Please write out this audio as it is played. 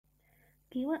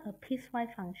Given a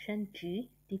piecewise function g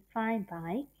defined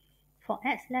by, for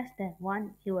x less than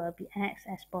 1, it will be x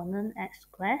exponent x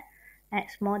squared,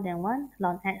 x more than 1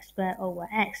 ln x squared over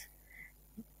x.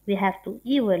 We have to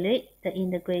evaluate the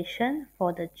integration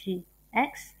for the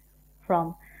gx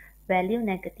from value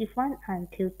 -1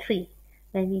 until 3.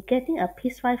 When we're getting a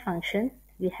piecewise function,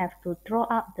 we have to draw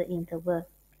out the interval.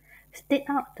 State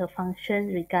out the function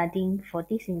regarding for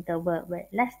this interval where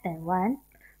less than 1,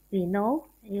 we know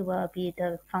it will be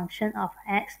the function of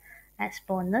x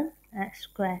exponent x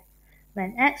squared.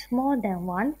 When x more than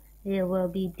 1, it will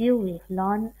be deal with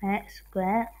ln x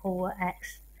squared over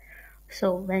x.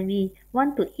 So when we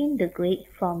want to integrate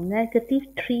from -1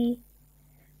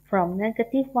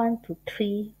 to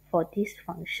 3 for this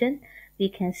function, we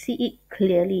can see it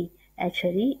clearly.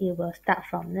 Actually, it will start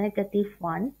from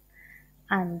 -1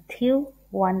 until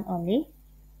 1 only,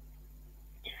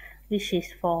 which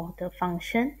is for the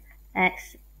function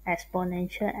x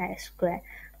exponential x squared.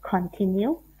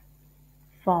 Continue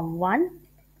from 1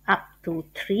 up to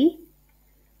 3,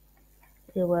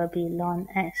 it will be ln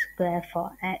x squared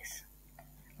for x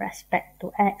respect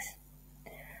to x.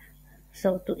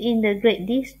 So to integrate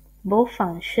these both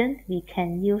functions, we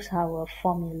can use our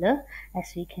formula.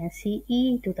 As we can see,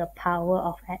 e to the power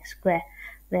of x squared,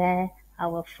 where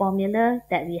our formula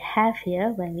that we have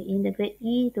here, when we integrate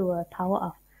e to the power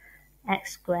of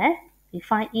x squared, we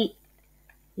find it.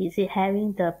 Is it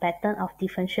having the pattern of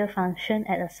differential function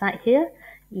at the side here?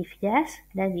 If yes,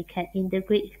 then we can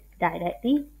integrate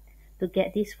directly to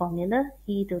get this formula,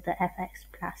 e to the fx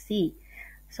plus c.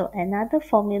 So another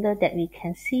formula that we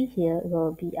can see here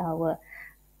will be our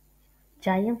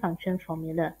giant function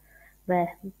formula,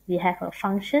 where we have a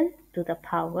function to the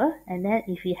power, and then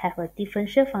if we have a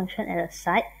differential function at the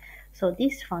side, so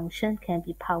this function can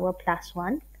be power plus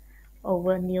 1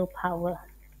 over new power.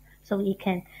 So we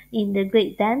can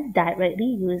integrate them directly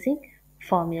using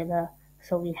formula.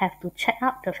 So we have to check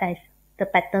out the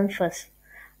pattern first.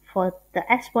 For the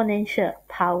exponential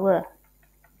power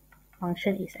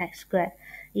function is x squared.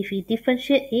 If we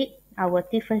differentiate it, our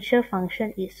differential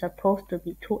function is supposed to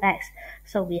be 2x.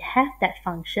 So we have that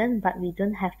function, but we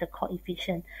don't have the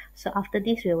coefficient. So after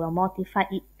this, we will modify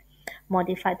it,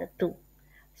 modify the 2.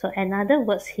 So in other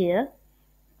words here,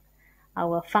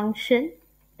 our function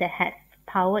that had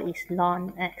power is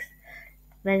ln x.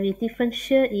 When we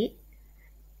differentiate it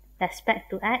respect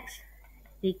to x,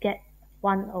 we get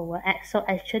 1 over x. So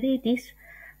actually this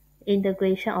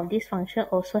integration of this function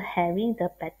also having the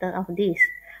pattern of this.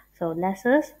 So let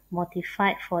us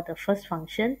multiply for the first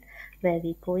function, where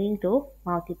we're going to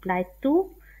multiply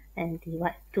 2 and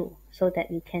divide 2, so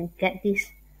that we can get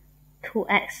this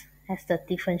 2x as the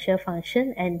differential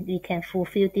function, and we can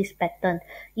fulfill this pattern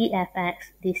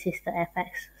efx. This is the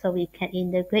fx, so we can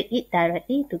integrate it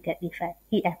directly to get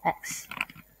efx.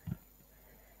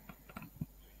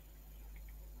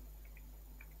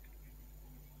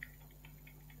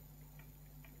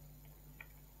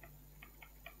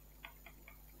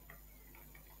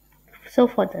 So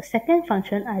for the second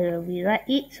function, I will rewrite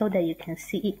it so that you can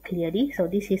see it clearly. So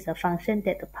this is a function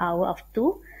that the power of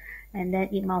 2, and then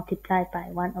it multiplied by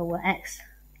 1 over x.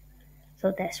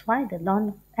 So that's why the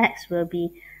ln x will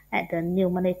be at the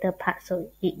numerator part.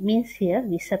 So it means here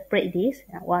we separate this,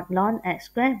 1 ln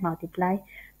x squared multiplied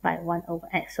by 1 over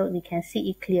x. So we can see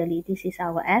it clearly. This is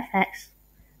our fx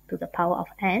to the power of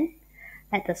n.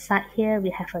 At the side here, we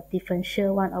have a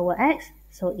differential 1 over x.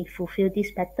 So if fulfill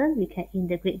this pattern, we can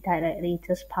integrate directly,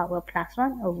 just power plus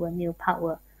 1 over new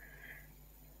power.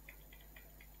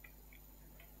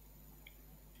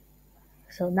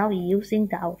 So now we're using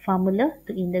our formula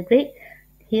to integrate.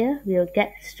 Here we'll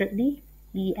get strictly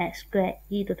ex squared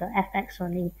e to the fx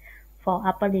only for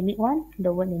upper limit 1,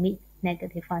 lower limit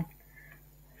 -1.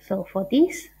 So for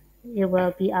this, it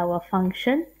will be our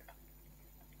function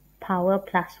power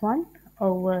plus 1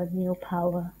 over new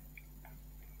power.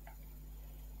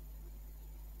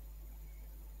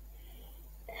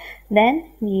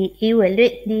 Then we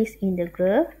evaluate this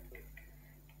integral.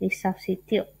 We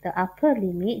substitute the upper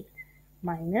limit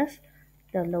minus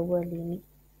the lower limit.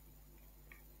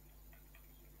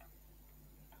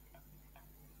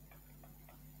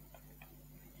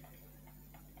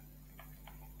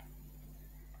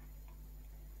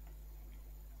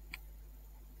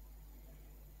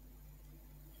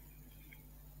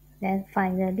 Then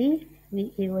finally,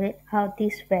 we evaluate out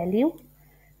this value.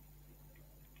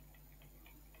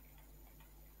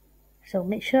 So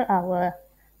make sure our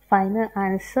final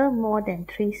answer more than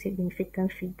 3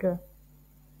 significant figures.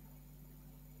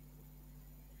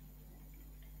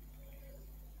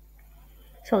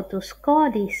 So to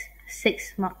score this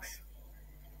 6 marks,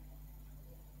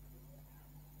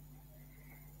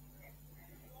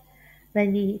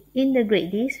 when we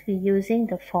integrate this, we're using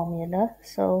the formula.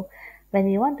 So when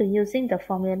we want to using the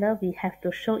formula, we have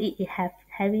to show it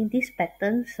having this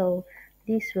pattern. So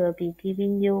this will be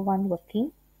giving you one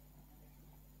working.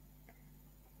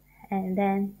 And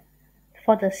then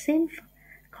for the same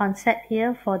concept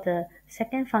here, for the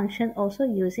second function, also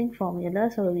using formula,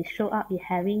 so we show up with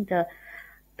having the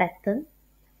pattern.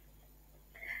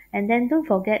 And then don't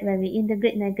forget, when we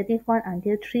integrate -1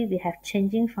 until 3, we have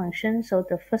changing function. So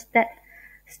the first step,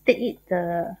 state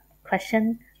the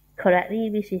question correctly,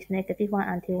 which is -1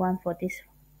 until 1 for this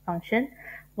function,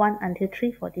 1 until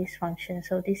 3 for this function.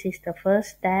 So this is the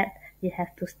first step. You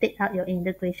have to state out your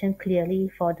integration clearly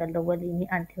for the lower limit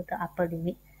until the upper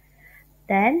limit.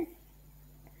 Then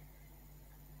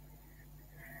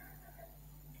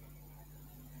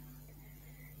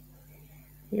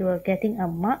you are getting a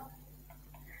mark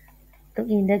to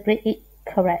integrate it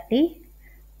correctly.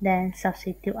 Then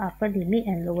substitute upper limit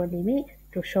and lower limit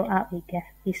to show up we get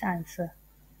this answer.